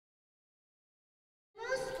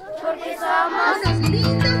porque somos unos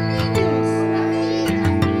lindos niños.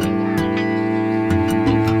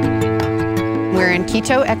 We're in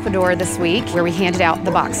Quito, Ecuador this week, where we handed out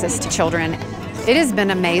the boxes to children. It has been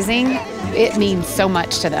amazing. It means so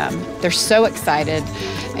much to them. They're so excited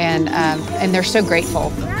and they're so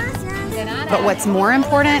grateful. But what's more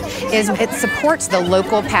important is it supports the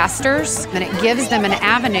local pastors and it gives them an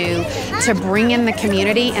avenue to bring in the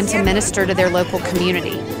community and to minister to their local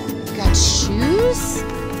community. You got shoes?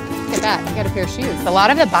 Look at that, you got a pair of shoes. A lot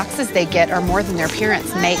of the boxes they get are more than their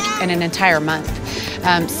parents make in an entire month.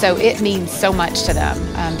 So it means so much to them.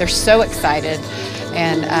 They're so excited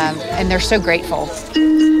and they're so grateful.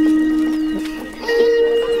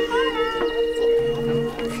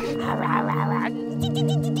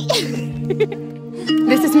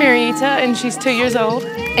 This is Marietta, and she's 2 years old,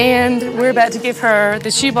 and we're about to give her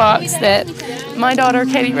the shoebox that my daughter,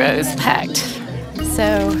 Katie Rose, packed.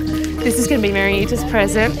 So this is going to be Marietta's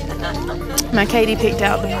present. My Katie picked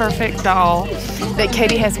out the perfect doll that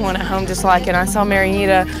Katie has one at home just like it. I saw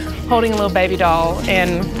Marietta holding a little baby doll,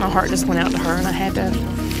 and my heart just went out to her, and I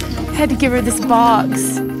had to give her this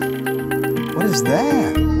box. What is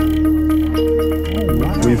that? Oh,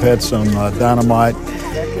 wow. We've had some dynamite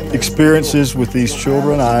experiences with these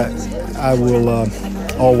children. I will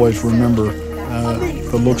always remember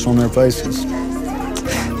the looks on their faces.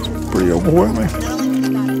 It's pretty overwhelming.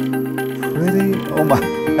 Pretty? Oh my,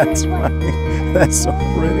 that's funny. That's so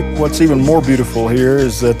pretty. What's even more beautiful here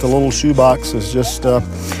is that the little shoebox is just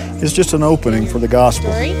an opening for the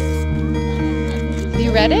gospel. Story? Have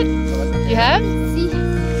you read it? You have?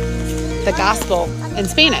 The gospel in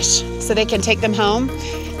Spanish, so they can take them home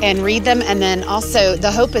and read them, and then also the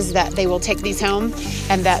hope is that they will take these home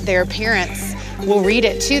and that their parents will read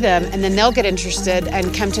it to them, and then they'll get interested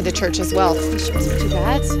and come to the church as well.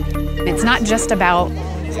 It's not just about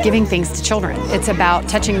giving things to children. It's about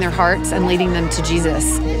touching their hearts and leading them to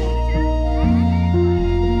Jesus.